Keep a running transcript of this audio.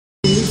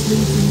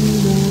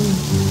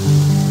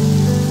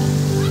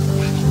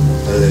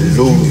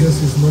Hallelujah. Jesus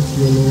is not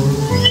your Lord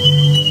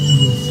and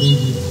your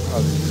Savior.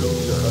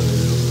 Hallelujah.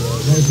 Hallelujah.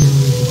 Right now is a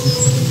good time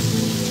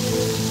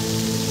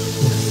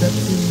to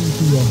accept Him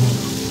into your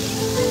heart.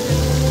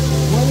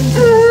 Why don't you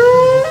say,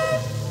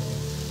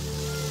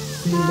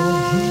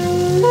 Lord Jesus,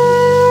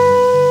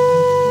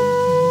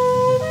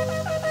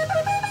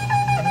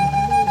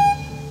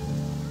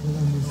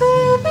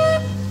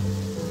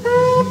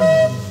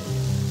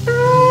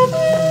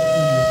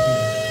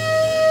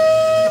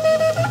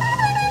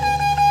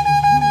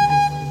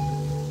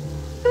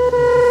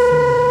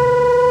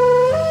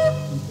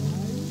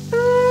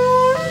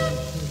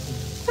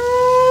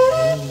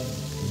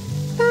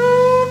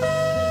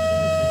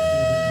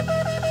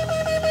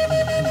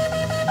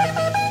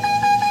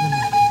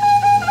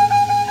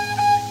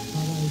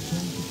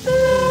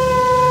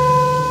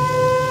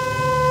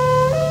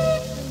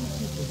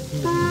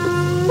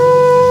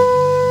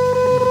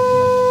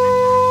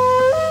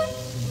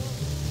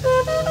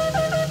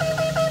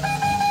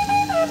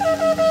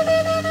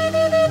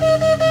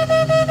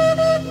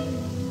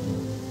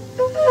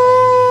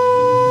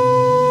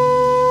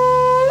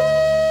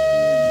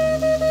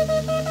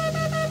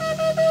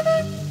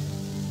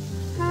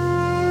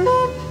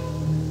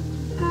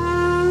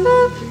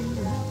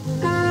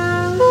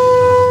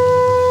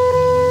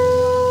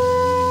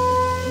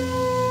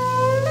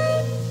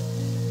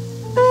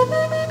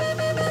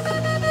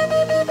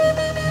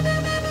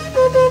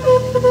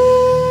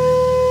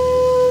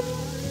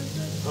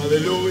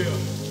 Hallelujah.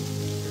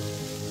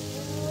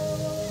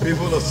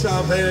 People of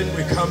Southend,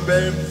 we come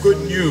bearing good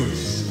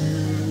news.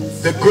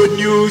 The good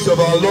news of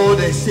our Lord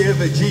and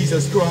Savior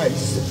Jesus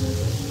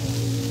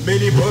Christ.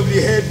 Many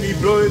probably heard me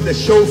blowing the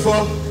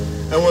shofar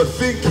and were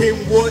thinking,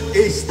 what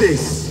is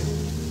this?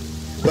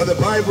 But the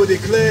Bible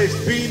declares,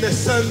 being a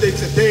Sunday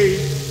today,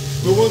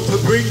 we want to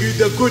bring you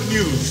the good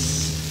news.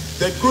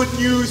 The good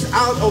news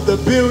out of the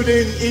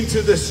building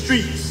into the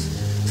streets.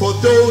 For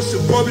those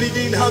who probably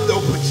didn't have the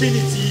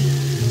opportunity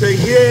to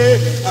hear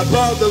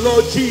about the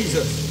Lord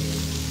Jesus.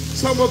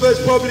 Some of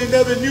us probably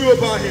never knew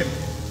about him.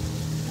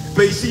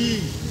 But you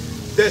see,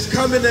 there's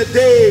coming a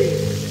day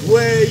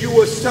where you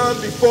will stand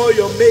before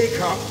your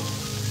Maker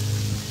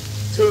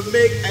to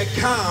make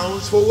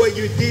accounts for what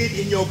you did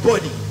in your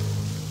body.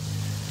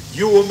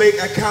 You will make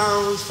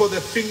accounts for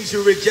the things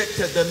you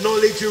rejected, the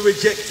knowledge you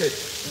rejected.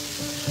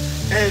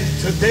 And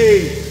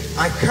today,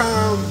 I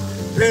come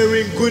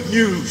bearing good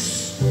news.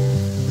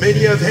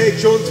 Many have heard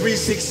John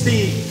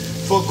 3:16.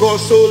 For God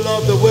so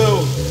loved the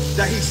world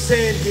that he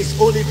sent his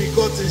only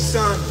begotten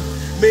Son.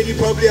 Many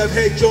probably have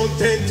heard John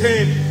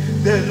 10:10.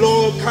 The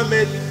Lord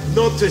cometh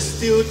not to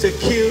steal, to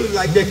kill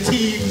like the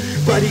thief,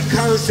 but he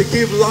comes to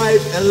give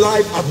life and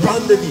life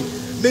abundantly.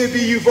 Maybe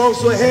you've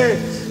also heard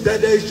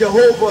that there is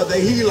Jehovah, the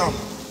healer,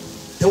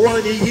 the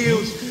one he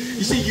heals.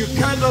 You see, you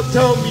cannot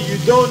tell me you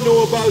don't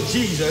know about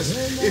Jesus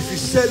if you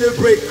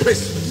celebrate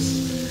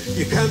Christmas.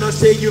 You cannot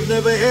say you've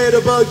never heard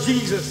about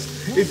Jesus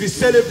if you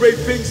celebrate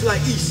things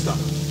like Easter,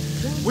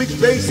 which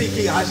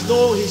basically has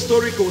no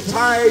historical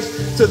ties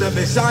to the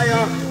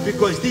Messiah,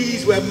 because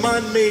these were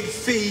man-made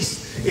feasts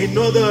in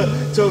order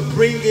to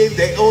bring in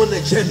their own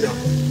agenda.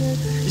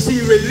 You see,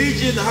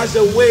 religion has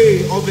a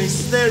way of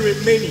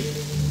ensnaring many.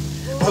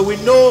 But we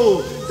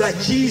know that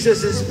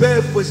Jesus'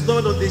 birth was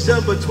not on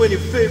December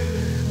 25th,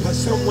 but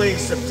somewhere in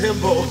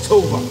September,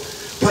 October.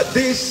 But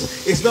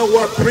this is not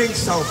what brings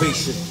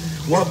salvation.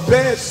 What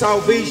bears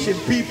salvation,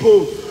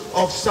 people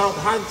of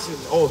Southampton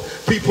or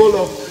people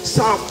of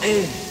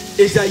Southend,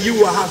 is that you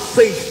will have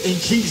faith in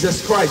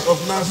Jesus Christ of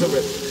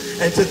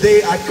Nazareth. And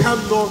today I come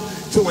not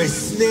to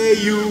ensnare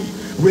you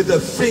with the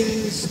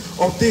things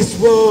of this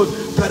world,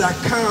 but I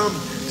come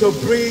to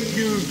bring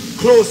you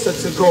closer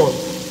to God.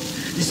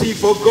 You see,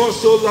 for God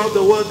so loved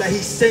the world that he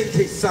sent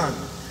his Son.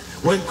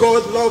 When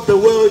God loved the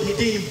world, he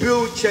didn't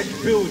build church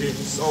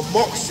buildings or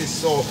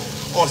mosques or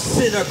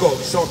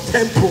synagogues or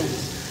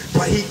temples,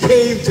 but he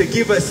came to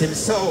give us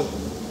himself.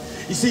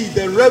 You see,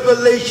 the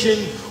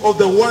revelation of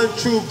the one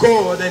true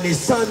God and his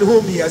Son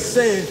whom he has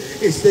sent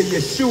is the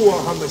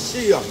Yeshua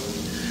HaMashiach.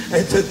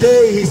 And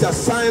today his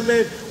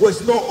assignment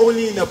was not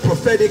only in a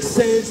prophetic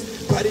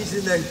sense, but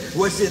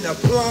was in a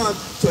plan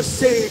to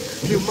save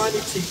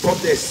humanity from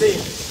their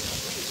sins.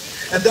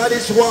 And that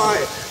is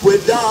why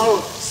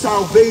without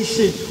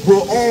salvation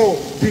we'll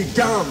all be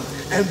damned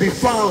and be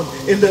found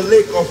in the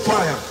lake of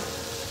fire.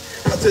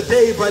 But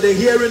today, by the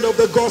hearing of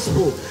the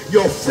gospel,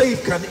 your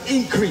faith can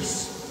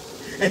increase.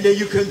 And then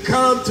you can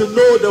come to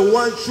know the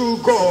one true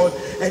God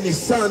and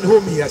his Son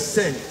whom he has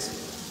sent.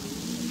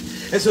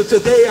 And so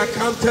today I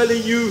come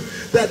telling you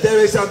that there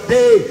is a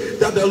day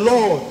that the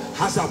Lord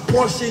has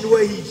apportioned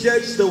where he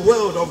judges the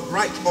world of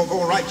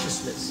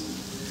unrighteousness.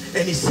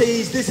 And he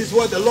says, this is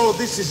what the Lord,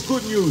 this is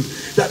good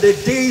news, that the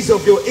days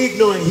of your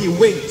ignorance he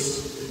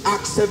winks.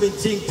 Acts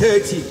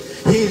 17:30.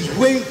 He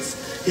winks,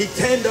 he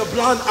turned a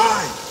blind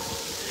eye.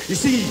 You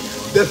see,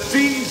 the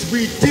things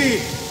we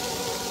did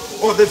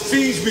or the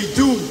things we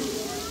do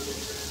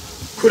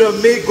could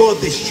have made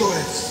God destroy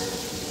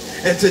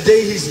us. And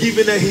today he's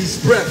given us his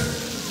breath.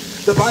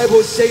 The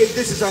Bible says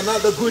this is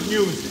another good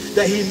news,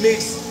 that he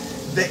makes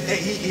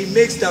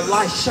the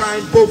light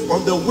shine both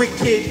on the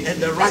wicked and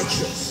the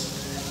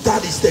righteous.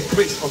 That is the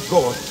grace of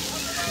God.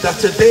 That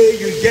today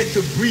you get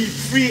to breathe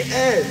free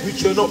air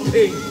which you're not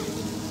paying.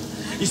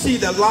 You see,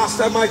 the last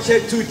time I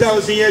checked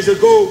 2,000 years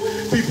ago,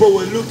 people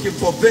were looking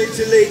for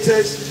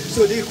ventilators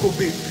so they could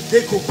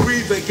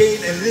breathe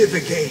again and live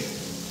again.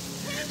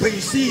 But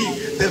you see,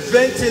 the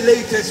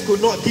ventilators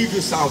could not give you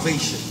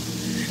salvation.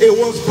 It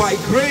was by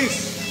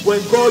grace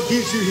when God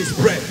gives you his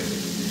breath.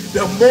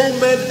 The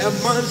moment a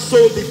man's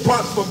soul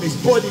departs from his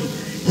body,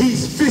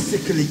 he's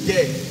physically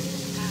dead.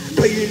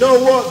 But you know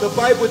what? The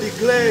Bible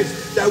declares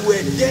that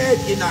we're dead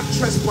in our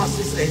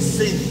trespasses and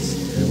sins.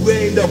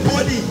 We're in the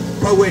body,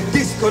 but we're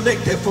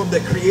disconnected from the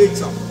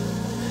Creator.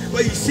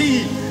 But you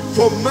see,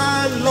 for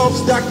man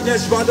loves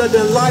darkness rather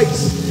than light.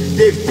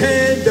 They've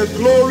turned the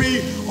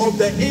glory of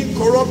the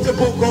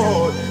incorruptible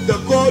God, the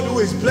God who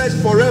is blessed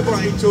forever,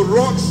 into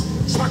rocks,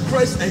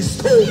 chakras, and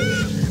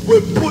stones. We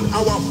put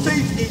our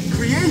faith in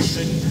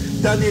creation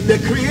than in the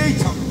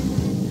Creator.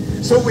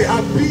 So we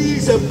have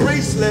beads and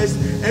bracelets,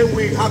 and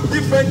we have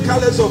different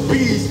colors of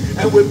beads,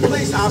 and we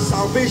place our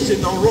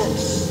salvation on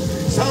rocks.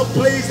 Some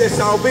place their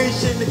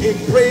salvation in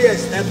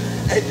prayers and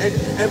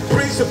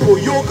principle,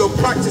 yoga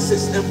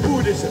practices, and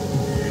Buddhism.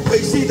 But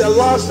you see, the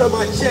last time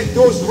I checked,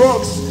 those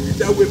rocks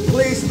that we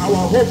place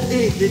our hope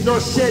in did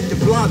not shed the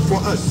blood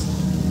for us.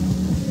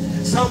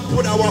 Some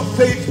put our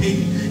faith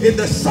in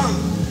the sun.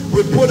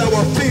 We put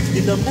our faith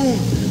in the moon.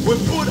 We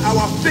put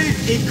our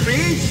faith in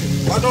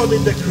creation, but not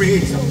in the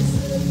Creator.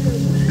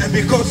 And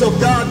because of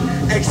that,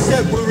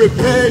 except we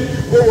repent,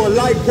 we will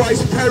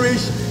likewise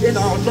perish in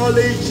our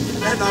knowledge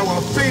and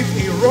our faith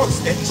in rocks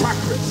and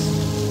chakras.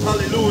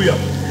 Hallelujah.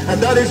 And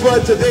that is why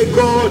today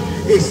God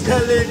is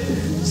telling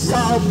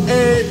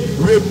SOUTHEND,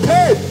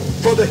 repent,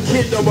 for the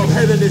kingdom of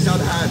heaven is at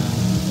hand.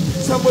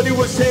 Somebody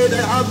will say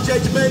that I'm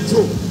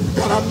judgmental,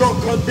 but I'm not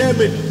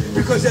condemning,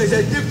 because there's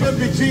a difference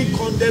between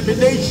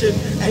condemnation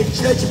and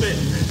judgment.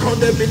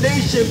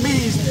 Condemnation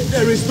means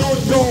there is no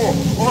door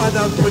or an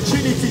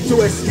opportunity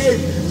to escape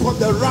from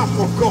the wrath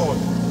of God.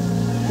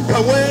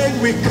 But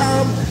when we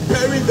come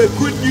bearing the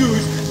good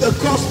news, the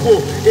gospel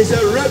is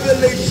a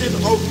revelation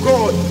of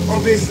God,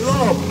 of his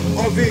love,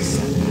 of his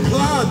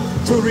plan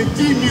to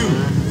redeem you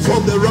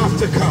from the wrath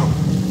to come.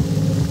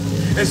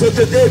 And so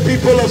today,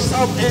 people of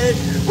SOUTHEND,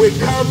 we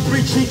come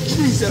preaching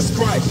Jesus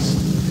Christ.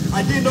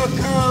 I did not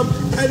come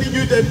telling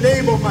you the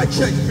name of my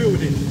church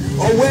building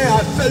or where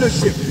I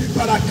fellowship,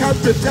 but I come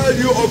to tell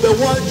you of the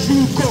one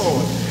true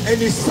God and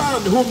his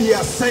Son whom he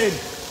has sent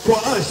for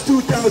us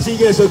 2,000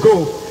 years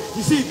ago.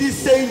 You see, this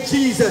same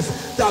Jesus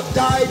that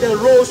died and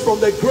rose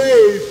from the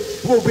grave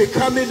will be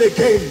coming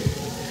again.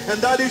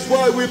 And that is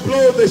why we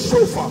blow the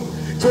shofar,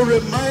 to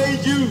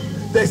remind you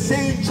the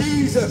same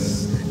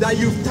Jesus that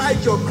you've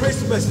tied your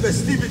Christmas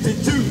festivity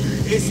to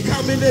is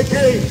coming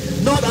again,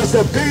 not as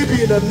a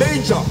baby in a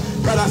manger,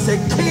 but as a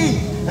king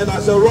and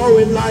as a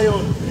roaring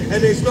lion.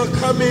 And he's not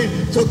coming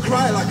to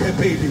cry like a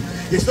baby.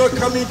 He's not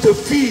coming to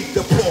feed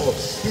the poor.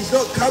 He's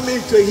not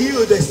coming to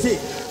heal the sick,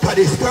 but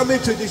he's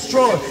coming to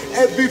destroy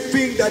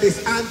everything that is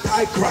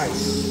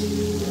anti-Christ.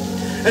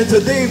 And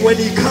today when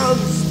he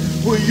comes,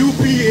 will you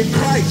be in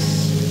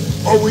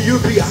Christ or will you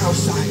be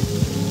outside?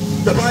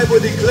 The Bible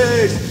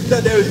declares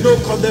that there is no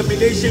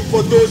condemnation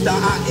for those that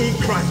are in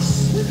Christ.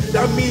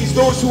 That means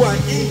those who are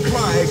in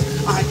Christ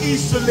are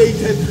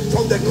insulated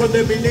from the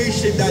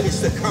condemnation that is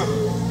to come.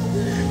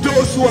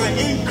 Those who are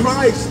in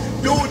Christ,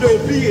 though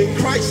they'll be in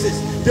crisis,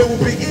 they will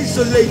be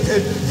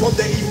insulated from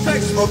the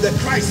effects of the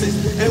crisis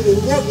and will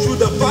walk through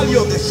the valley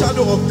of the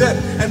shadow of death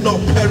and not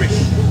perish.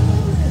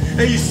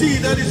 And you see,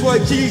 that is why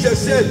Jesus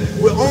said,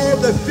 with all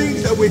the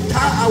things that we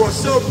tie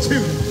ourselves to,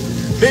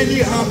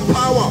 many have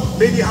power,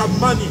 many have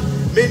money,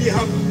 many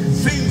have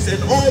things,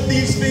 and all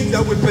these things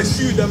that we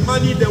pursue, the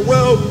money, the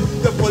wealth,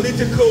 the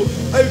political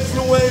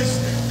influence,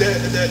 the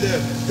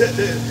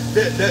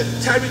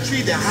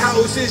territory, the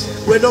houses,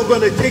 we're not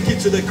going to take it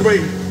to the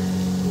grave.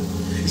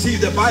 You see,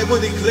 the Bible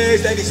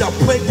declares that it's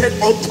appointed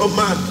unto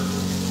man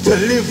to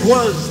live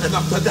once, and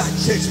after that,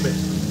 judgment.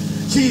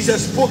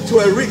 Jesus spoke to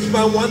a rich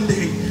man one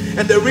day,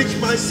 and the rich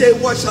man said,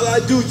 what shall I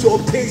do to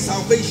obtain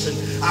salvation?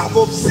 I've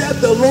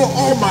observed the law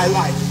all my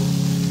life.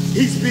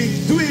 He's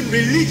been doing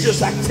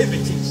religious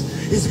activities.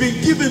 He's been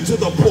giving to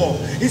the poor.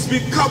 He's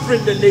been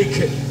covering the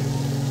naked.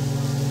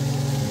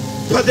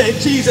 But then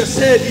Jesus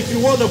said, if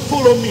you want to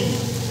follow me,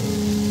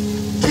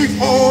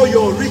 give all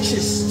your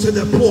riches to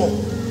the poor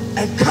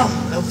and come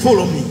and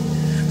follow me.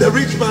 The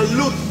rich man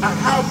looked at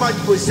how much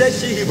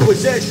possession he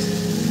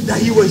possessed,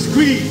 that he was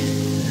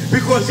grieved,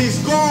 because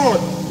his God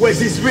was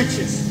his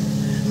riches.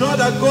 Not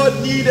that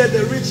God needed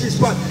the riches,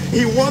 but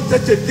he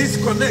wanted to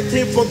disconnect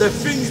him from the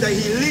things that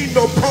he leaned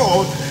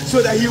upon,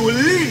 so that he will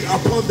lean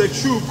upon the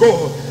true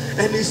God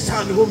and his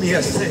Son whom he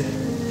has sent.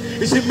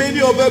 You see, many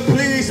of us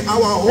place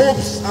our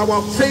hopes,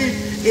 our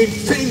faith in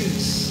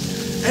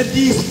things, and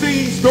these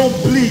things don't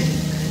bleed.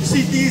 You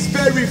see, these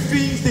very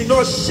things did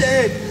not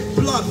shed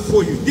blood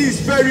for you. These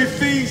very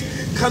things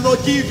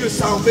cannot give you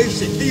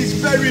salvation. These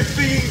very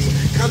things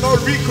cannot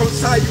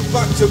reconcile you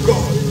back to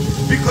God.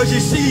 Because you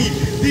see,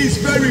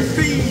 these very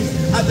things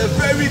are the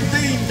very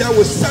thing that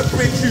will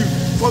separate you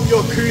from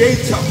your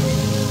Creator.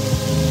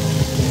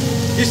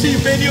 You see,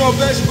 many of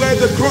us wear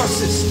the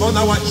crosses on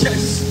our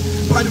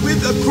chests, but with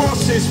the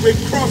crosses we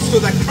cross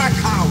to the crack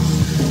house.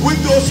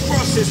 With those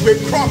crosses we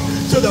cross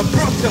to the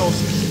brothels.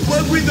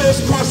 With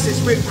those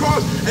crosses we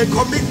cross and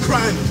commit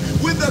crime.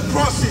 With the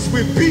crosses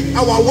we beat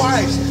our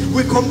wives.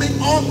 We commit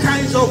all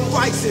kinds of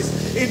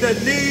vices in the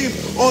name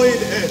or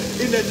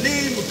in the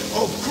name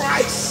of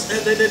Christ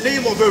and in the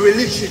name of a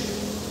religion.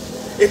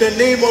 In the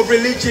name of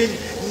religion,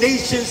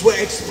 nations were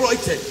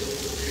exploited.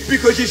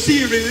 Because you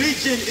see,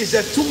 religion is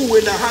a tool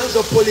in the hands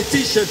of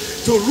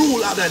politicians to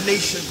rule other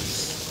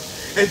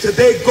nations. And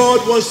today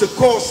God wants to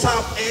call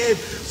Southend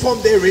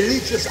from their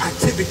religious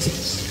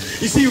activities.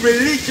 You see,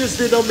 religious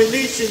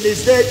denomination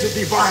is there to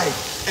divide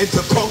and to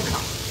conquer.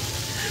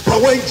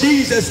 But when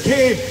Jesus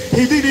came,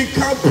 he didn't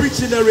come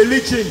preaching a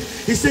religion.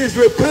 He says,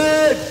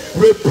 repent,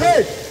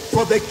 repent,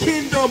 for the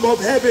kingdom of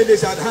heaven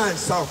is at hand,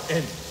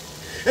 Southend.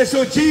 And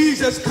so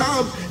Jesus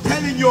comes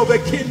telling you of a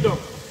kingdom.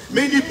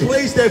 Many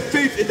place their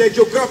faith in the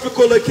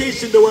geographical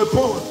location they were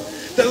born.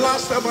 The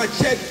last time I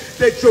checked,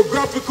 the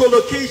geographical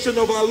location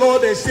of our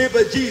Lord and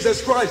Savior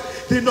Jesus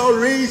Christ did not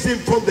raise him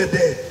from the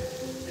dead.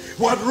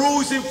 What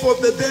rose him from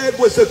the dead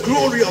was the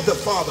glory of the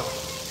Father.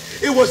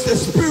 It was the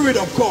Spirit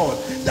of God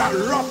that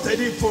erupted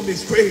him from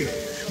his grave.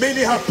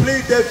 Many have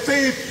played their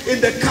faith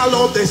in the color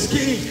of the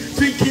skin,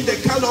 thinking the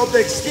color of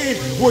the skin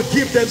would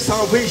give them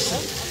salvation.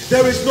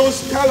 There is no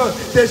color,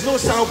 there's no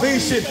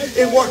salvation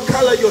in what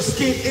color your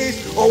skin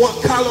is or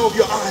what color of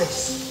your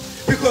eyes.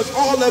 Because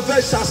all of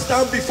us shall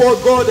stand before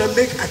God and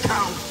make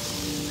account.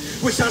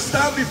 We shall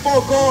stand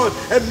before God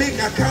and make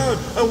account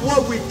of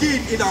what we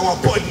did in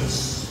our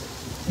bodies.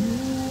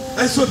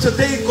 And so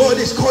today God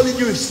is calling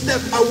you,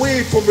 step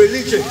away from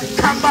religion.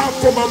 Come out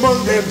from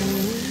among them.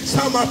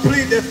 Some are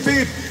playing their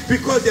faith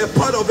because they're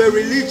part of a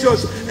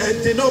religious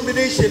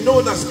denomination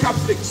known as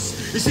Catholics.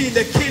 You see, in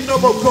the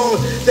kingdom of God,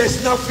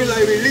 there's nothing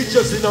like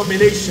religious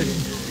denomination.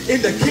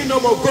 In the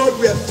kingdom of God,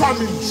 we are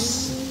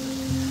families.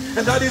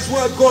 And that is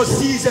why God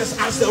sees us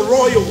as the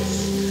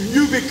royals.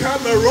 You become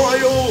a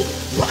royal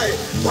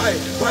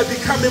by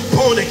becoming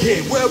born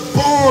again. We're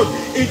born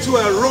into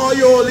a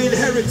royal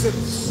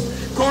inheritance.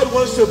 God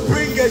wants to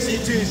bring us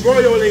into his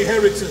royal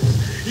inheritance.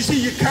 You see,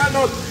 you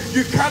cannot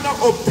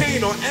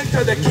obtain or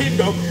enter the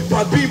kingdom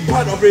by being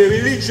part of a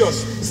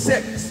religious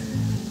sect.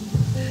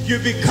 You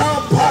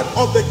become part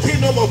of the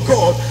kingdom of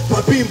God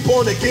by being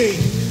born again.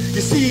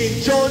 You see,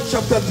 in John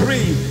chapter 3,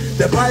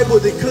 the Bible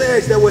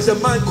declares there was a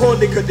man called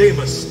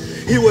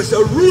Nicodemus. He was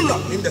a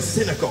ruler in the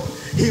synagogue.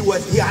 He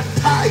had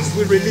ties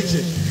with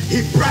religion.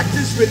 He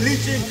practiced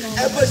religion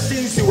ever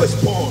since he was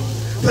born.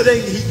 But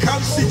then he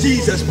comes to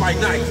Jesus by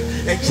night,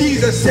 and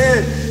Jesus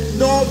said,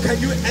 nor can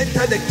you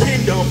enter the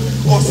kingdom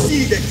or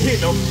see the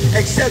kingdom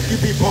except you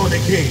be born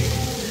again.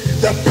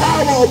 The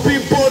power of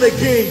being born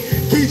again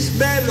gives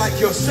men like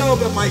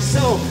yourself and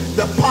myself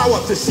the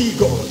power to see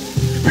God.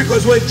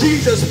 Because when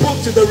Jesus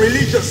spoke to the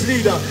religious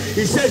leader,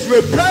 he says,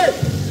 repent,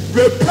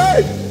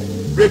 repent,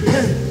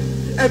 repent,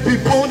 and be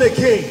born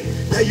again,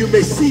 that you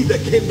may see the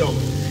kingdom.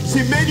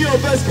 See, many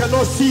of us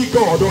cannot see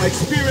God or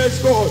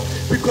experience God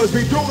because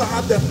we don't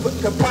have the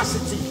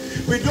capacity.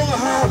 We don't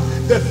have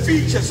the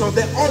features or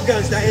the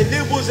organs that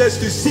enables us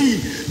to see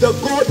the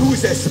God who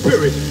is a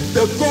spirit,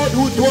 the God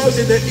who dwells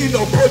in the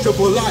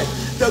inapproachable light,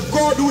 the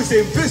God who is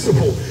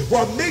invisible.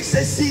 What makes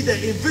us see the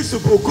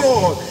invisible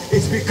God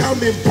is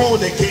becoming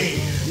born again.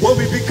 When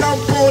we become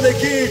born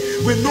again,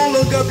 we no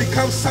longer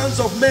become sons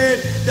of men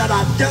that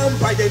are damned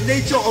by the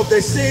nature of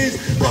the sins,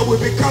 but we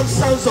become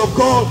sons of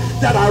God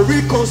that are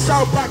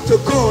reconciled back to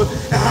God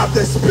and have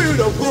the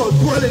Spirit of God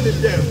dwelling in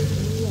them.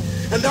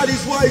 And that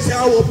is why he said,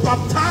 I will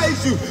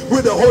baptize you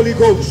with the Holy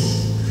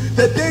Ghost.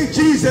 The day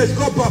Jesus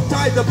got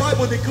baptized, the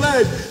Bible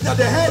declares that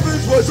the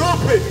heavens was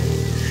open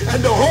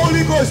and the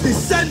Holy Ghost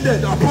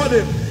descended upon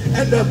him.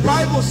 And the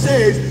Bible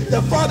says,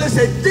 the Father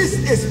said, this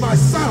is my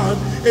Son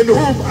in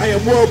whom I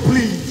am well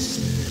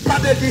pleased. By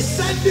the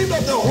descending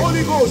of the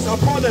Holy Ghost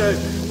upon us,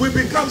 we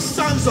become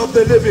sons of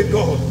the living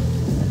God.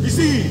 You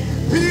see,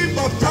 being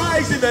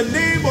baptized in the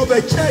name of a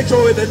church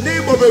or in the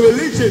name of a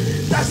religion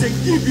doesn't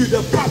give you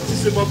the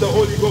baptism of the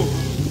Holy Ghost.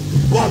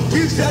 What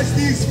gives us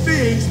these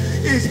things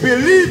is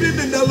believing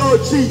in the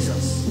Lord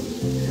Jesus.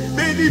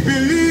 Many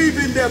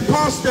believe in their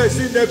pastors,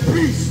 in their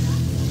priests.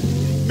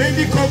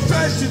 Many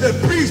confess to the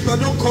priest but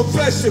don't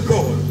confess to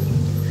God.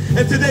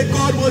 And today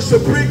God wants to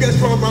bring us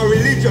from our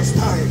religious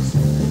ties.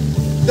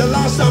 The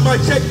last time I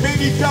checked,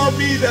 many tell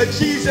me that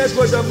Jesus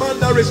was a man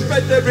that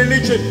respected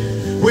religion.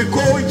 We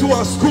go into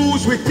our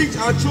schools, we teach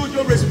our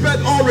children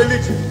respect all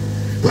religion.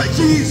 But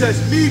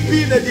Jesus, me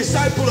being a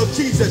disciple of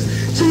Jesus,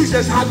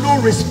 Jesus had no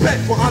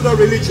respect for other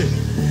religion.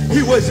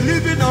 He was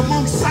living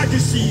among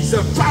Sadducees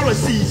and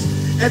Pharisees.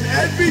 And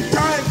every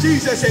time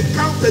Jesus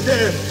encountered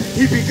them,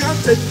 he began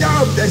to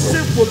damn their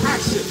sinful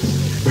actions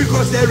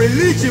because their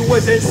religion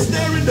was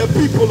ensnaring the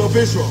people of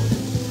Israel.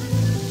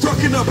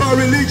 talking about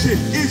religion.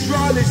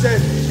 Israel is a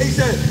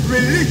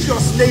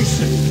religious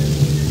nation,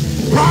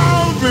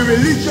 bound with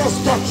religious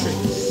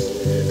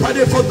doctrines. But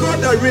they forgot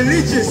that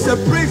religion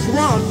separates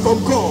one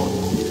from God.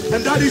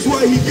 And that is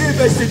why he gave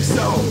us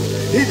himself.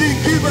 He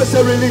didn't give us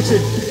a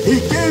religion. He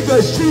gave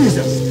us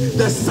Jesus,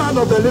 the Son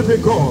of the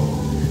living God.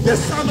 The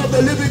Son of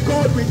the living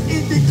God, which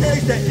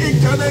indicates the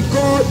incarnate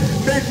God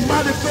made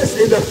manifest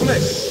in the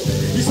flesh.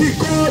 You see,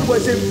 God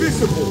was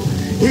invisible.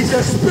 He's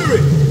a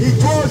spirit. He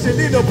dwells in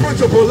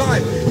inapproachable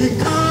light. He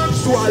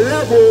comes to our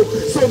level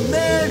so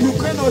men who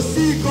cannot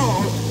see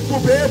God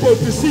will be able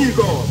to see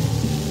God.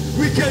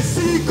 We can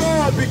see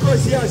God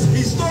because he has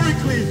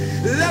historically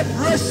left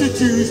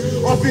residues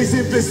of his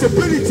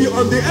invisibility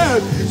on the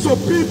earth, so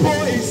people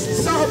in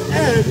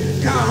Southend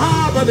can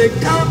have an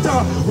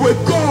encounter with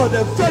God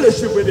and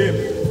fellowship with him.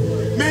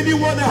 Many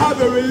want to have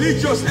a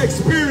religious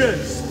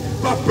experience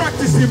by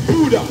practicing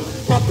Buddha,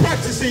 by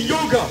practicing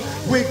yoga.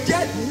 We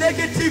get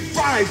negative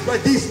vibes,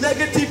 but these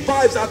negative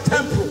vibes are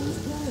temporal.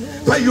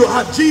 But you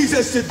have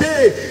Jesus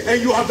today,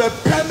 and you have a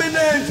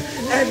permanent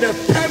and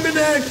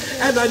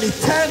an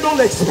eternal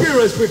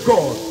experience with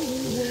God.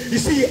 You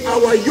see,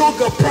 our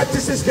yoga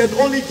practices can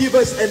only give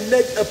us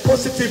a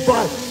positive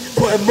vibe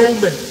for a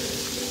moment.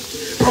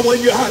 But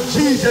when you have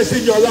Jesus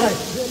in your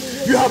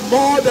life, you have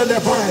more than a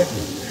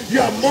vibe. You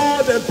have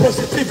more than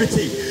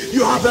positivity.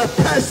 You have a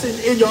person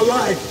in your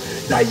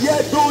life that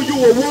yet though you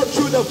will walk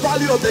through the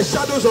valley of the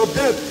shadows of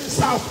death,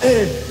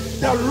 Southend,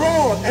 the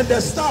rod and the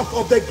staff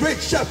of the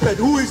great shepherd,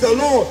 who is the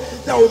Lord,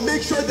 that will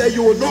make sure that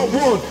you will not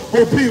want,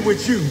 will be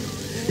with you.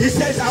 He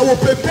says, I will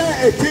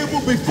prepare a table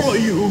before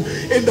you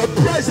in the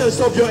presence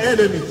of your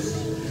enemies.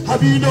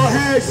 Have you not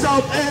heard,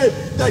 Southend,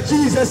 that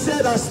Jesus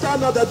said, I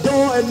stand at the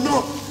door and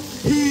knock.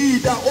 He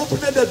that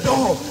opened the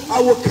door, I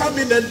will come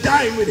in and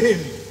dine with him.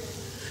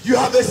 You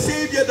have a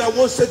Savior that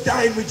wants to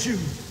dine with you.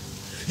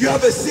 You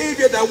have a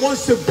Savior that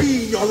wants to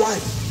be in your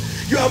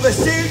life. You have a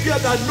Savior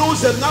that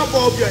knows the number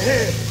of your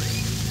hair.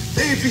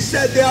 David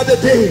said the other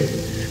day,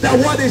 that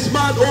what is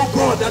man, oh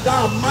God, that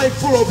thou art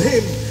mindful of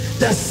him,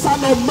 the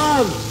Son of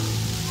Man,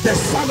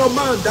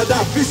 that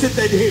thou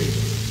visited him.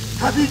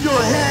 Have you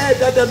not heard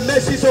that the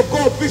mercies of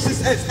God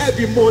visits us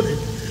every morning?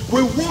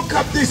 We woke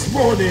up this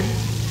morning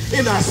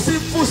in a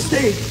sinful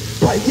state,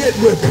 but yet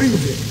we're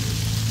breathing.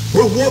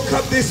 We woke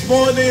up this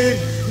morning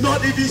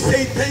not even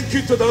saying thank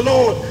you to the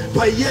Lord,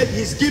 but yet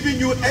he's giving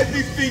you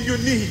everything you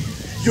need.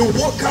 You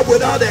woke up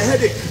without a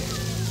headache.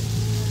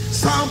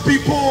 Some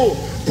people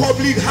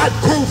probably had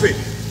COVID,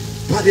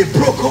 but they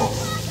broke off.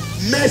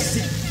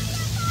 Mercy.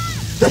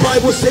 The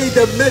Bible says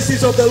the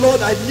mercies of the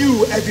Lord are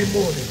new every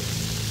morning.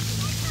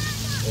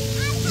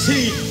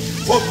 See,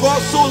 for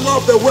God so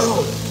loved the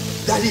world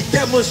that he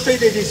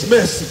demonstrated his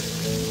mercy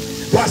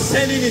by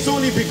sending his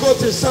only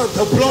begotten Son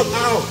to blot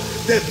out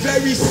the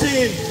very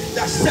sin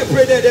that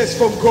separated us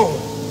from God.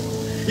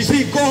 You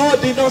see,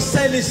 God did not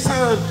send his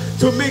Son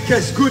to make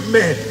us good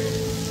men.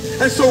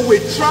 And so we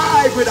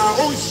try with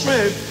our own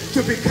strength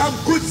to become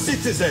good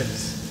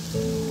citizens.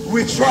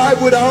 We try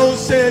with our own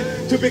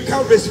strength to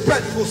become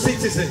respectful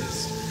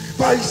citizens.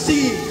 But you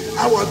see,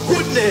 our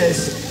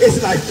goodness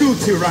is like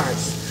filthy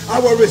rags.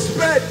 Our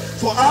respect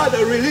for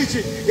other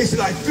religion is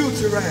like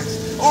filthy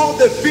rags. All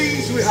the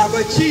things we have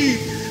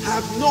achieved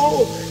has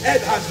no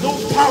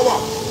power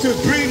to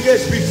bring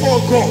us before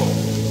God.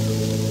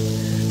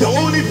 The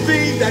only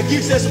thing that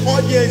gives us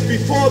audience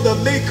before the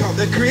Maker,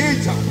 the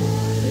Creator,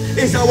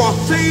 is our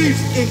faith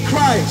in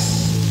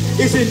Christ.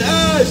 It's in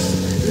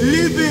us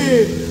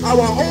living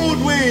our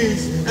own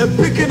ways and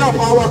picking up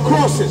our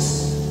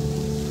crosses.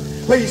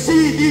 But you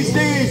see, these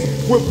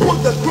days we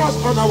put the cross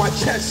on our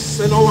chests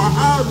and our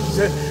arms,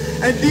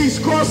 and these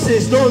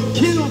crosses don't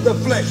kill the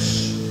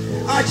flesh.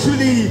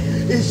 Actually,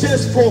 it's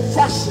just for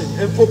fashion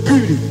and for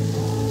beauty.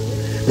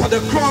 But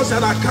the cross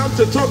that I come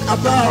to talk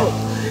about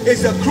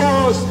is a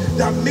cross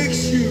that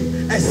makes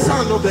you a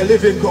son of the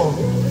living God.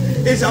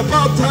 It's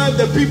about time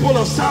the people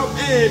of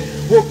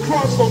Southend will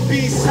cross from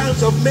being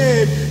sons of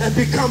men and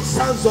become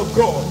sons of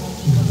God.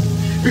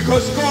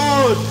 Because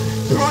God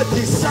brought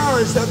his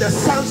sons that the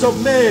sons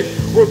of men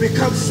will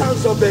become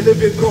sons of the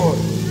living God.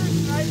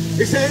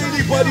 Is there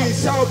anybody in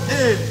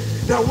Southend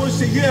that wants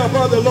to hear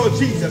about the Lord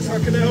Jesus? How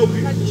can I help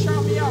you? Can you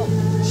shout me out?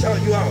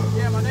 Shout you out.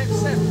 Yeah, my name's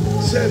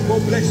Seth. Seth,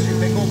 God bless you.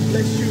 May God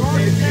bless you.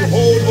 May you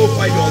hold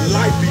over your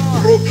life be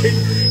broken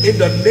in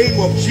the name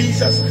of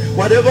Jesus.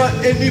 Whatever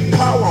any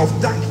power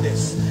of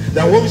darkness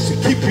that wants to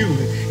keep you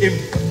in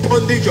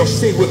bondage of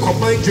sin, we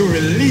command you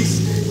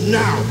release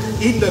now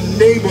in the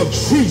name of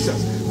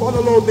Jesus.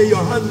 Father Lord, may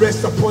your hand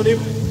rest upon him.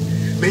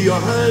 May your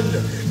hand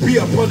be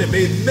upon him.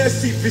 May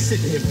mercy visit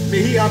him.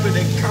 May he have an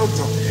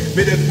encounter.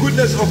 May the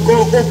goodness of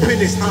God open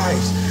his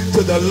eyes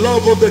to the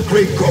love of the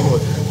great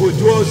God who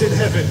dwells in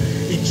heaven.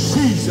 In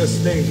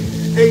Jesus' name,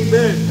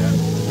 amen.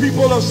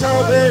 People of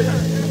Southend,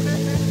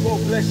 God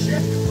bless you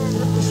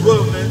as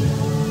well, man.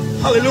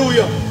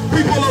 Hallelujah.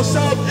 People of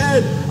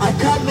Southend, I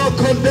cannot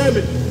condemn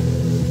it.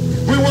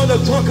 We want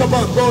to talk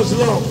about God's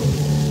love.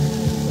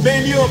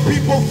 Many of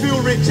people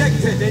feel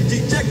rejected and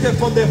dejected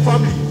from their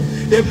family.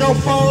 They've not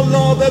found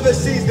love ever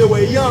since they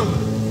were young.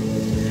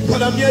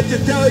 But I'm here to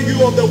tell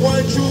you of the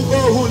one true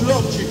God who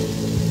loved you,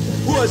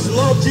 who has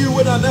loved you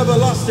with an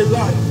everlasting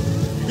life.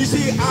 You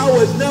see, I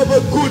was never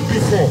good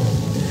before.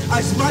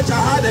 As much as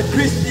I had a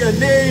Christian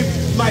name,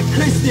 my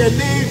Christian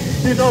name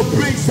did not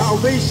bring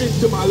salvation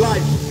to my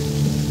life.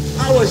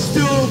 I was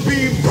still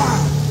being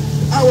bad.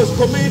 I was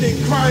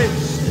committing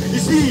crimes. You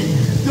see,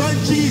 when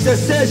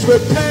Jesus says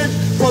repent,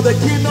 for the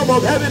kingdom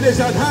of heaven is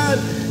at hand,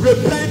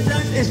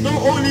 repentance is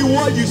not only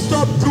what you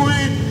stop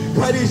doing,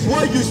 but it's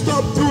what you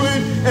stop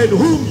doing and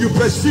whom you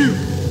pursue.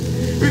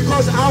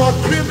 Because our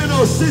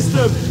criminal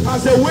system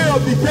has a way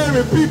of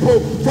deterring people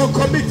from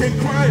committing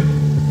crime.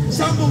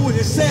 Someone would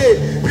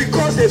say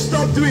because they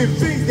stopped doing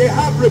things, they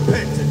have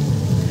repented.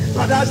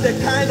 But that's the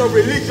kind of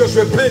religious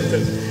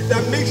repentance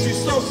that makes you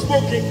stop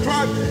smoking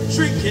crack,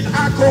 drinking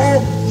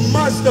alcohol,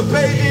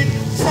 masturbating,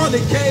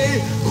 fornicating,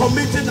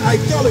 committing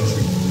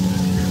idolatry.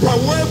 But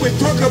when we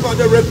talk about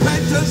the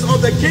repentance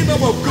of the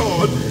kingdom of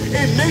God,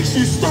 it makes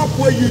you stop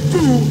what you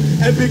do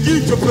and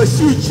begin to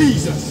pursue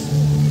Jesus.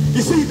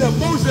 You see, the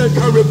Muslims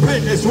can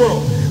repent as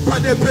well,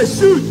 but the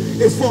pursuit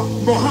is for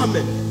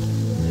Muhammad.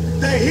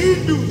 The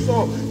Hindus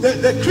or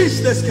the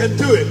Christians can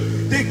do it.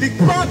 They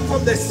depart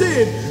from the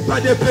sin,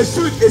 but their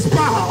pursuit is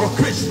Baha or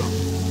Krishna.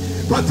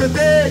 But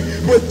today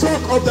we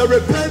talk of the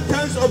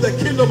repentance of the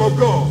kingdom of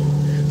God.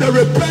 The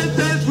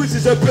repentance which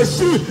is a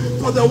pursuit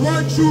for the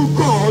one true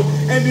God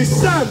and his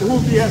son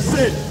whom he has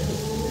sent.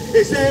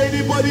 Is there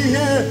anybody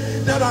here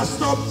that has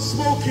stopped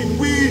smoking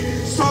weed,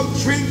 stopped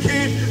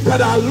drinking,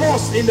 that are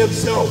lost in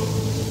themselves?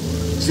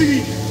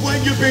 See, when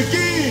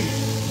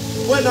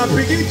I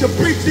begin to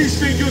preach these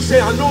things, you say,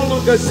 I no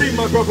longer sing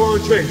my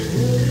microphone train.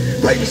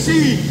 But you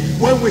see,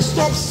 when we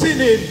stop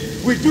sinning,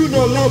 we do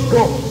not love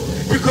God.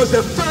 Because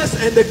the first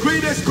and the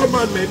greatest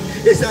commandment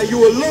is that you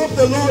will love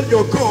the Lord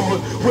your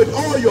God with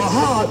all your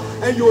heart,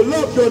 and you will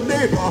love your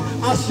neighbor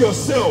as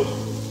yourself.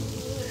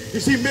 You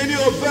see, many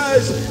of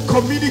us,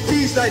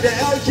 communities like the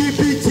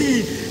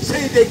LGBT,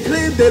 say they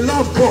claim they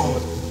love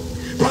God.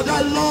 But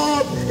that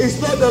love is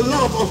not the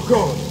love of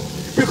God.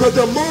 Because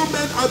the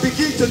moment I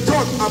begin to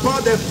talk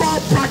about the foul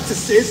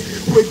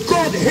practices which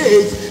God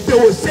hates, they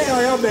will say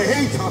I am a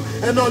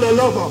hater and not a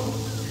lover.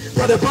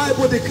 But the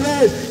Bible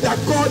declares that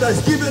God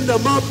has given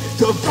them up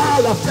to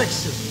vile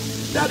affection.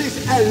 That is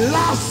a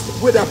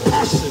lust with a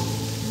passion.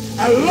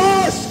 A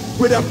lust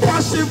with a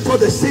passion for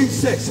the same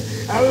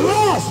sex. A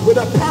lust with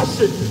a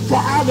passion for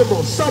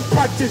animals. Some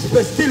practice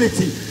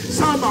bestiality.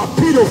 Some are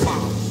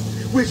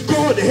pedophiles, which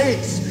God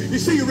hates. You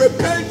see,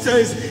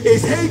 repentance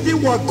is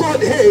hating what God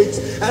hates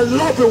and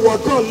loving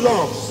what God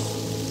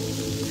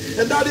loves.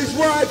 And that is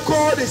why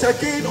God is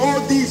against all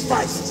these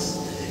vices.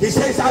 He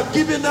says, I've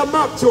given them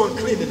up to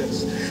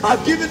uncleanness.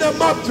 I've given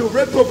them up to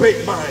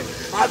reprobate mind.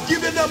 I've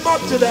given them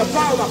up to their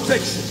vile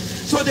affection.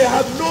 So they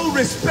have no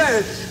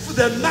respect for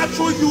the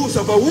natural use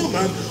of a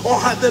woman or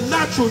have the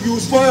natural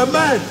use for a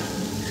man.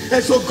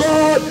 And so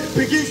God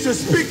begins to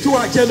speak to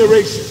our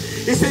generation.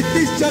 He said,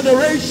 this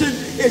generation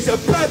is a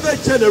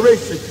perverse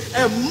generation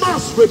and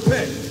must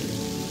repent.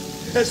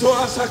 And so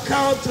as I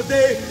come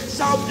today,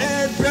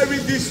 SOUTHEND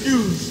bearing this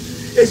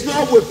news, it's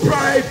not with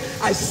pride.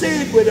 I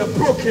say it with a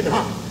broken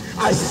heart.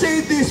 I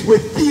say this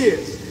with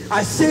tears.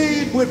 I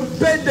say it with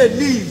bended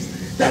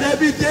knees, that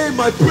every day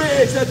my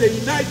prayer is that the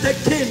United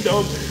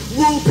Kingdom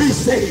will be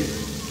saved.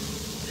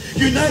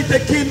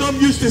 United Kingdom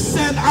used to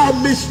send our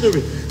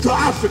missionary to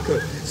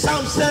Africa.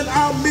 Some sent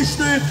our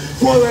missionary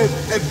for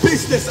a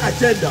business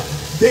agenda.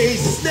 They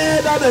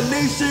ensnared other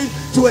nations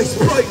to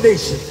exploit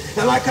nations.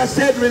 And like I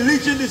said,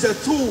 religion is a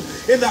tool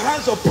in the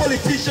hands of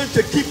politicians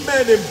to keep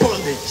men in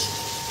bondage.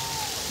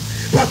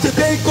 But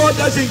today God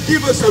doesn't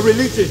give us a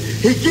religion.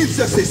 He gives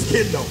us his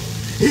kingdom.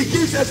 He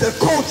gives us the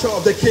culture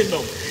of the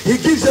kingdom. He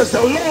gives us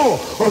the law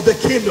of the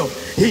kingdom.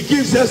 He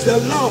gives us the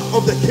love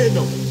of the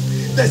kingdom.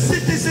 The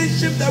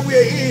citizenship that we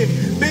are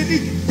in, many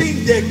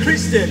think they're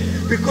Christian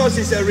because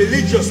it's a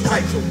religious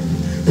title.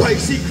 But you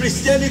see,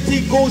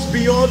 Christianity goes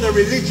beyond a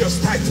religious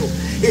title.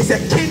 It's a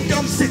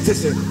kingdom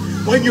citizen.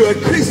 When you're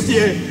a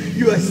Christian,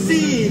 you are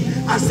seen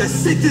as a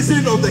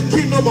citizen of the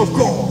kingdom of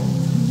God.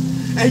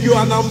 And you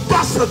are an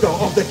ambassador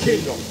of the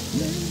kingdom.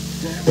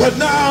 But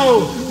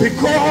now,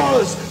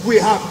 because we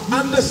have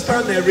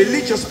understanding,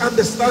 religious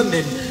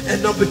understanding,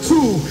 and number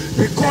two,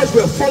 because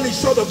we're falling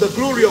short of the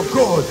glory of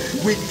God,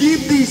 we deem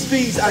these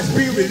things as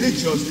being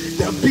religious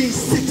than being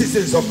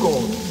citizens of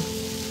God.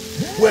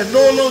 We're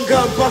no longer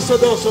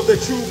ambassadors of the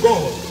true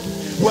God.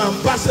 We're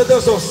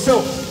ambassadors of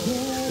self.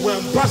 We're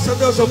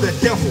ambassadors of the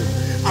devil.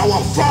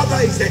 Our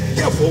father is the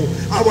devil.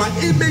 Our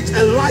image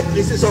and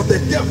likeness is of the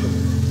devil.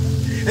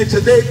 And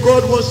today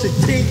God wants to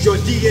change your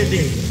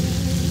DNA.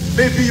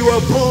 Maybe you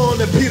were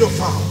born a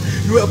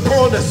pedophile. You were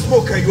born a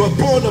smoker. You were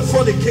born a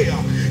fornicator.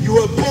 You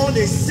were born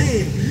in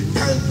sin.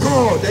 Thank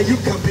God that you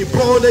can be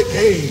born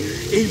again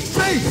in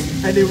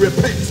faith and in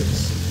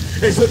repentance.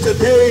 And so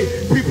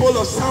today, people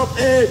of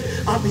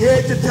SOUTHEND, I'm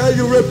here to tell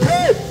you,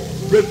 repent.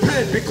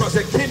 Repent, because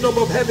the kingdom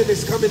of heaven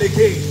is coming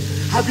again.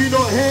 Have you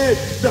not heard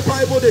the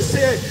Bible?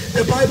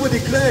 The Bible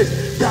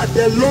declares that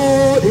the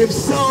Lord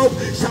himself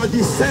shall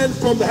descend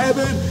from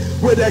heaven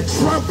with a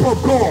trump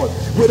of God,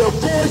 with a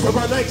voice of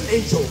an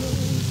archangel,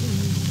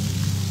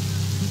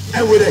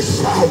 and with a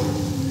shout.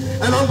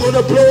 And I'm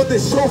going to blow the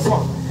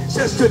shofar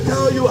just to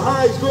tell you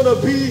how it's going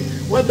to be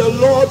when the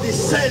Lord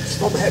descends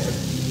from heaven.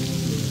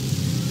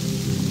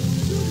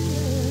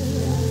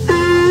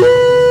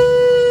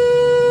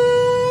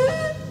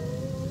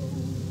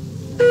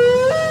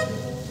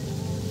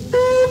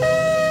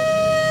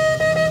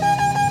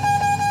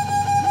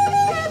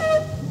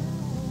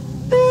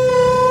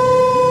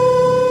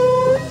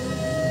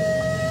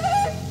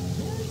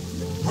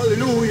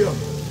 Hallelujah.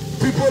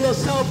 People of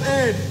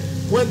Southend,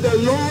 when the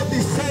Lord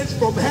descends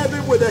from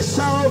heaven with a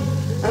shout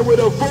and with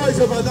a voice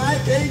of an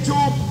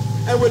archangel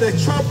and with a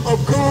trump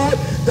of God,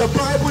 the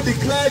Bible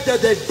declares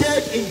that the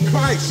dead in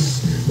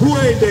Christ who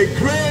are in the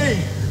grave,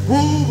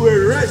 who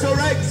will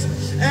resurrect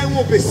and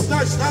will be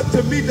snatched up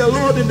to meet the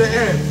Lord in the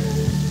air.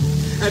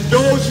 And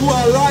those who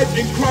are alive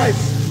in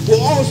Christ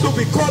will also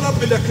be caught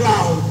up in the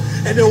cloud,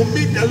 and they will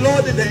meet the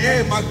Lord in the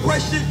air. My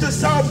question to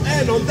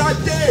Southend on that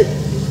day,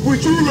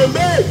 would you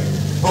remain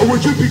or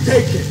would you be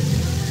taken?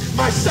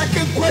 My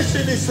second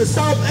question is to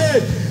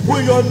Southend,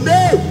 will your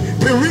name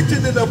be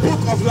written in the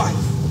book of life?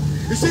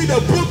 You see, the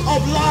book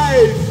of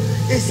life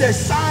is a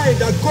sign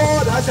that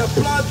God has a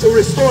plan to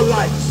restore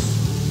lives.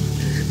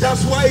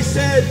 That's why he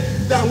said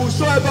that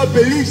whosoever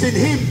believes in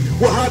him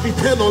will have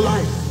eternal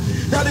life.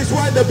 That is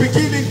why in the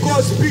beginning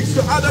God speaks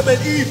to Adam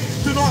and Eve,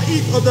 do not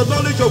eat of the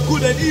knowledge of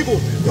good and evil,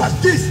 but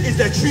this is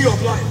the tree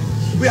of life.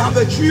 We have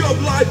the tree of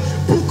life,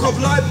 book of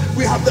life,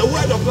 we have the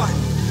word of life.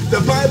 The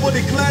Bible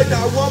declared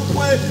that at one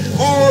point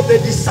all the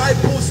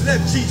disciples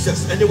left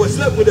Jesus and they was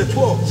left with the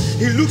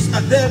 12. He looks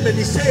at them and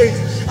he says,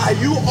 are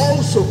you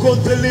also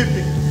going to leave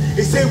me?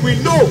 He said, we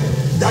know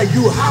that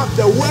you have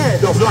the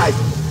word of life.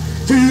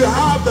 Do you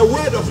have the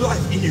word of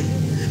life in you?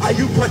 Are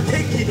you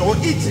partaking or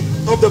eating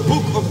of the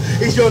book of,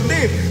 is your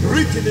name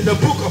written in the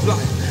book of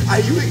life?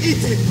 Are you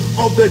eating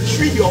of the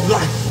tree of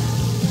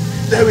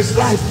life? There is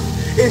life.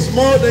 It's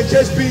more than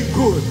just being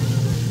good.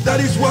 That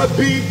is what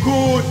being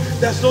good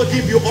does not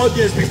give you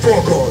audience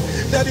before God.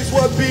 That is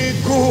what being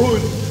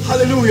good,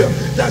 hallelujah,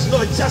 does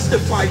not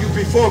justify you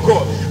before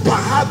God. But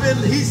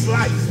having his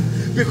life,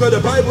 because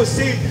the Bible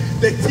says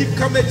the thief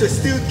cometh to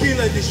steal,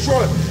 kill, and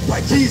destroy.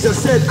 But Jesus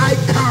said, I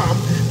come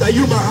that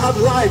you might have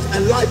life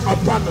and life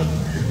abundant.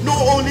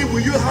 Not only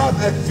will you have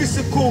a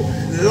physical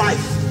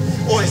life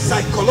or a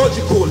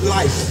psychological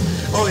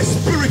life or a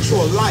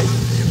spiritual life,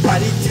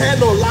 but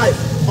eternal life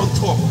on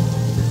top.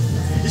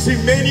 You see,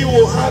 many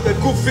will have a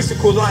good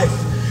physical life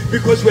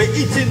because we're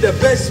eating the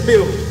best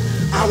meal.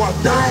 Our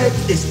diet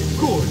is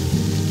good.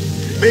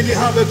 Many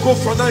have a good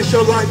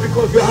financial life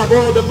because we have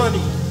all the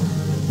money.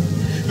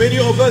 Many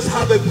of us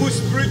have a good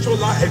spiritual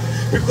life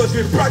because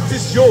we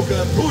practice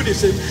yoga and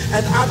Buddhism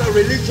and other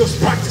religious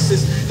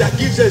practices that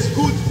gives us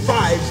good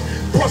vibes,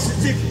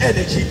 positive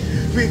energy.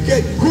 We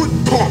get good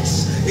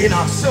thoughts in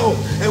ourselves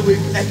and we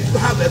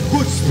have a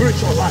good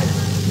spiritual life.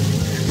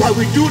 But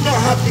we do not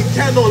have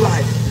eternal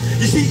life.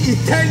 You see,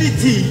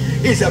 eternity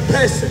is a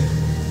person.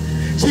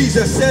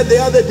 Jesus said the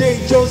other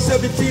day in John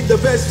 17, the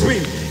verse 3,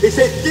 he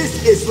said,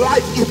 this is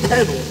life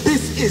eternal.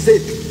 This is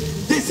it.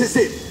 This is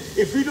it.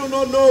 If you do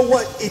not know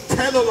what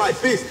eternal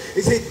life is,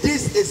 he said,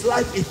 this is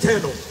life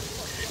eternal.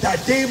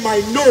 That they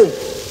might know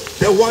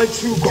the one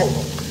true God.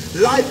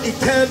 Life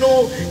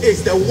eternal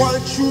is the one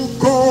true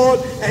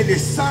God and the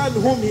Son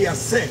whom he has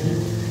sent.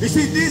 You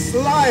see, this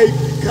life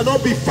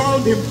cannot be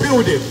found in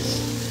buildings.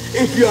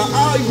 If you are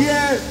out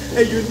here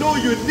and you know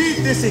you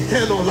need this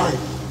eternal life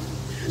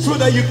so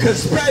that you can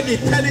spend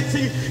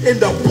eternity in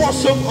the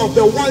bosom of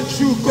the one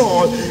true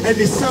God and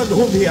the Son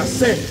whom he has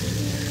sent.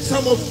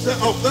 Some of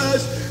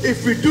us,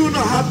 if we do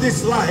not have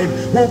this life,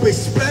 will be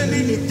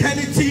spending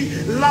eternity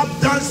lap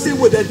dancing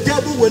with the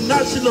devil with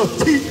gnashing of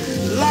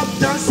teeth, lap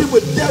dancing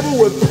with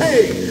devil with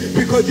pain.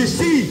 Because you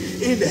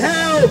see, in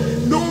hell,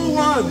 no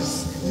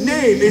one's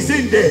name is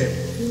in there.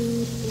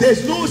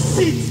 There's no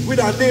seat with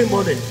our name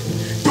on it.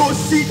 Those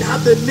seats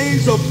have the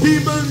names of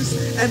demons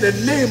and the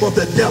name of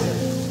the devil.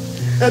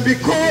 And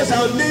because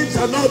our names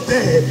are not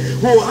there,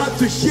 we'll have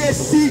to share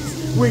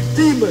seats with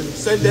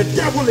demons and the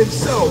devil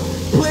himself,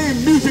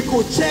 playing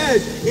musical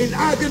chairs in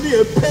agony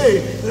and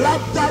pain,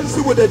 lap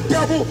dancing with the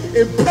devil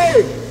in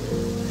pain.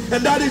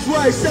 And that is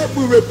why I said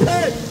we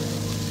repent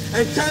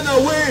and turn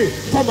away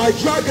from our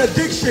drug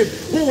addiction,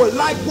 who will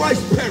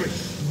likewise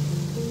perish.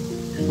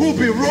 We'll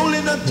be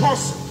rolling and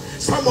tossing.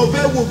 Some of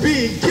them will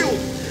be in guilt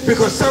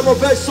because some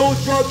of us sold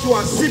drugs to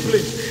our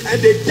siblings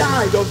and they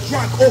died of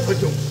drug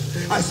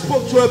overdose. I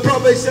spoke to a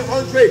brother, he said,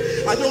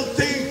 Andre, I don't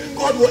think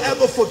God will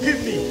ever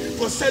forgive me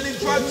for selling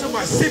drugs to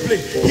my sibling.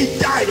 He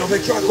died of a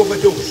drug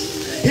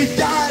overdose. He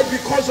died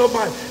because of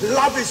my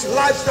lavish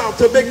lifestyle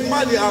to make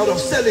money out of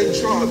selling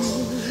drugs.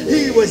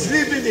 He was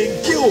living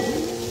in guilt.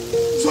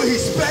 So he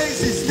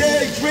spends his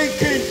day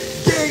drinking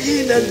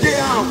day in and day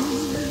out.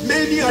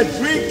 Many are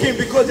drinking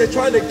because they're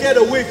trying to get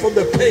away from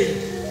the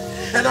pain.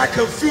 and I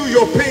can feel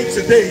your pain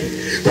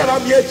today. But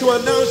I'm here to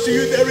announce to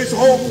you there is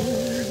hope.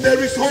 There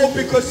is hope,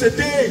 because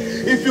today,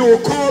 if you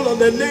will call on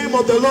the name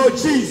of the Lord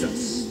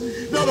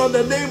Jesus, not on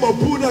the name of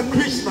Buddha,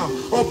 Krishna,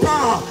 or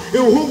Baha,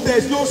 in whom there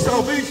is no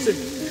salvation.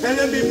 And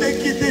let me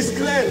make it this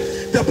clear.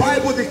 The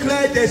Bible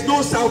declared there is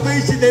no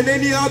salvation in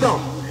any other.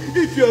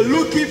 If you're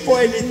looking for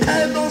an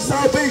eternal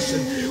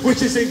salvation,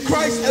 which is in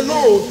Christ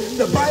alone,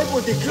 the Bible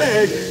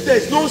declares there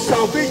is no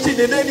salvation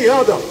in any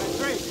other.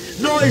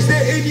 Nor is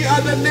there any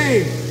other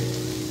name.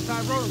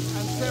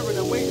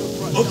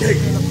 Okay.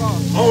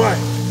 All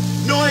right.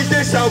 Nor is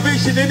there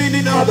salvation in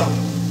any other,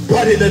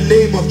 but in the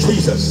name of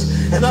Jesus.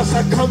 And as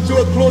I come to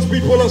a close,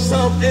 people of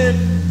Southend,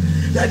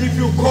 that if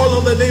you call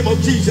on the name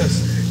of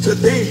Jesus,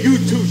 today you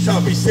too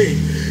shall be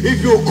saved.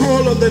 If you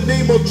call on the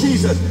name of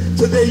Jesus,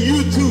 today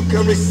you too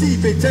can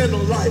receive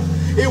eternal life.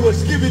 It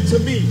was given to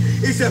me.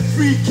 It's a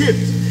free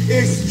gift.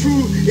 It's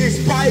true.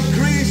 It's by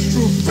grace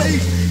through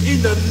faith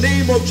in the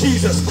name of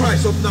Jesus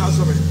Christ of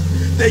Nazareth,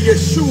 the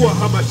Yeshua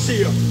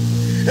HaMashiach.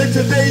 And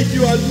today, if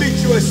you admit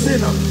you're a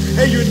sinner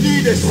and you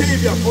need a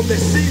savior from the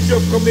sins you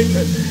have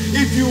committed,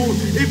 if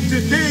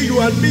today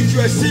you admit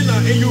you're a sinner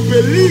and you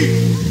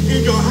believe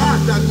in your heart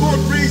that God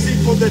raised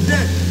him from the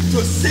dead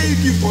to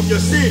save you from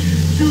your sin,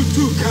 you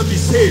too can be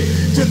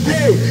saved.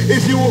 Today,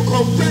 if you will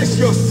confess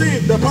your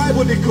sin, the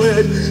Bible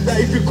declares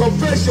that if you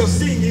confess your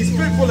sin, he's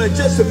faithful and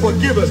just to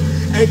forgive us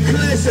and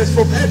cleanse us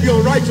from every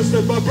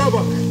unrighteousness. My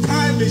brother,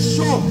 time is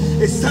short.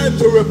 It's time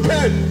to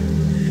repent.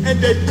 And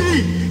the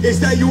deed is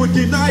that you will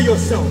deny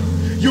yourself.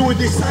 You will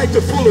decide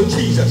to follow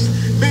Jesus.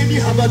 Many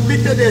have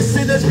admitted their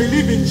sinners,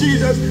 believe in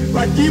Jesus,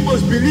 but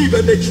demons believe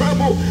and they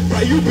tremble.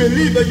 But you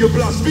believe and you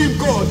blaspheme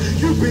God.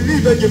 You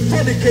believe and you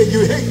fornicate,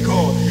 you hate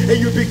God, and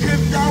you become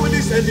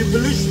Darwinists and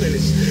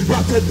evolutionists.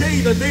 But today,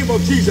 in the name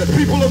of Jesus,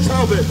 people of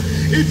Southend,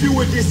 if you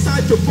will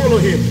decide to follow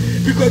him,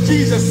 because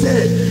Jesus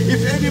said,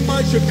 if any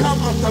man should come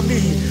after me,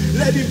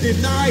 let him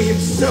deny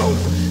himself,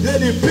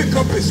 let him pick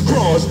up his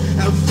cross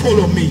and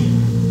follow me.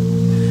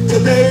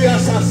 Today,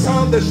 as I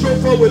sound the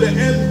shofar with the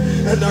end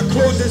and I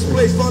close this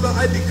place, Father,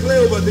 I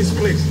declare over this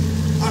place,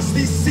 as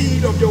this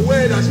seed of your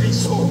word has been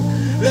sown,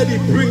 let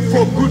it bring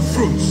forth good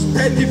fruits,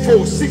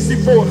 30-fold,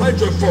 60-fold,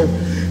 100-fold,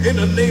 in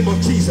the name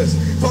of Jesus.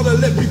 Father,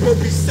 let people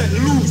be set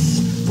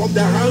loose from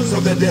the hands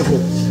of the devil.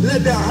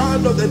 Let the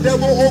hand of the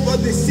devil over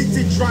the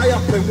city dry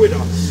up and wither.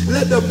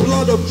 Let the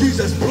blood of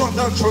Jesus blot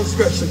out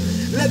transgression.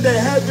 Let the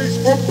heavens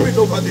open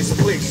over this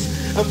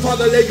place. And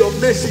Father, let your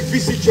mercy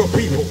visit your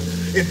people.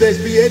 If there's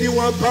be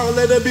anyone bound,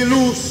 let them be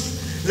loose.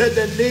 Let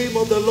the name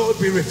of the Lord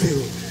be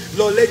revealed.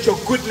 Lord, let your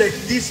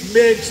goodness these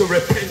men to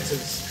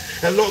repentance.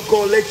 And Lord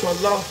God, let your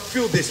love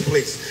fill this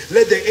place.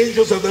 Let the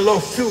angels of the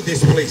Lord fill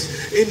this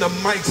place. In the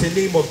mighty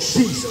name of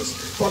Jesus.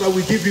 Father,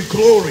 we give you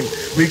glory.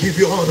 We give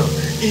you honor.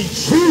 In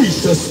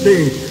Jesus'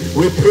 name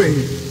we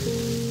pray.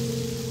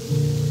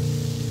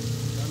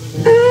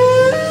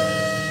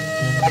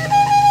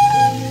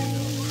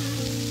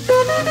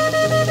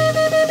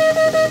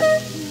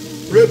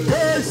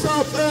 Repent,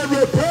 Southend,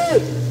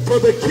 repent, for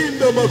the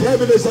kingdom of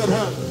heaven is at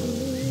hand.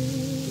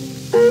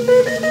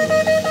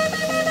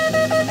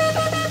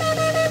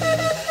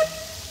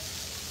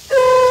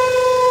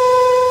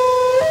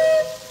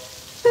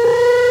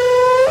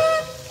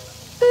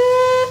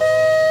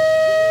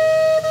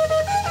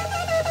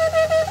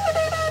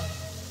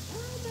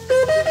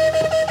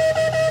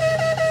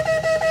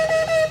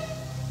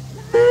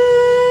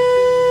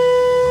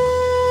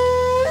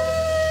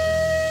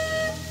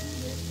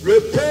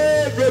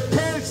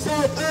 Repent,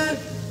 Southend,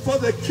 for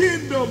the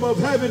kingdom of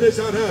heaven is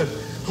at hand.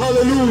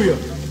 Hallelujah.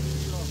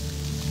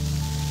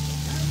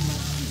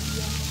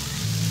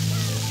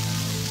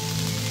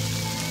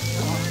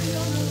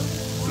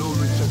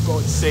 Glory to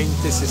God. Saying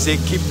this is it.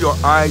 Keep your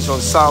eyes on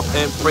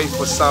Southend. Pray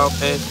for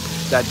Southend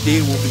that they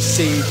will be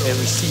saved and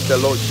receive the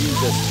Lord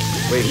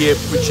Jesus. We're here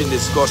preaching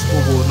this gospel.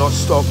 We will not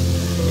stop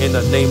in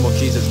the name of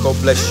Jesus. God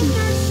bless you.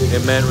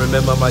 Amen.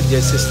 Remember my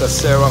dear sister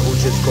Sarah, who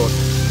just got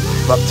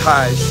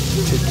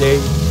baptized today.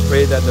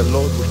 Pray that the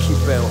Lord will keep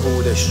her and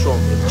hold her strong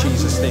in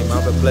Jesus' name.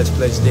 Have a blessed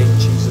day in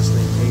Jesus'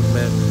 name.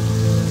 Amen.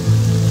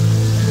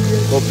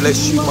 God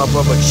bless you, my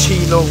brother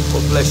Chino.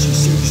 God bless you.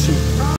 See you soon.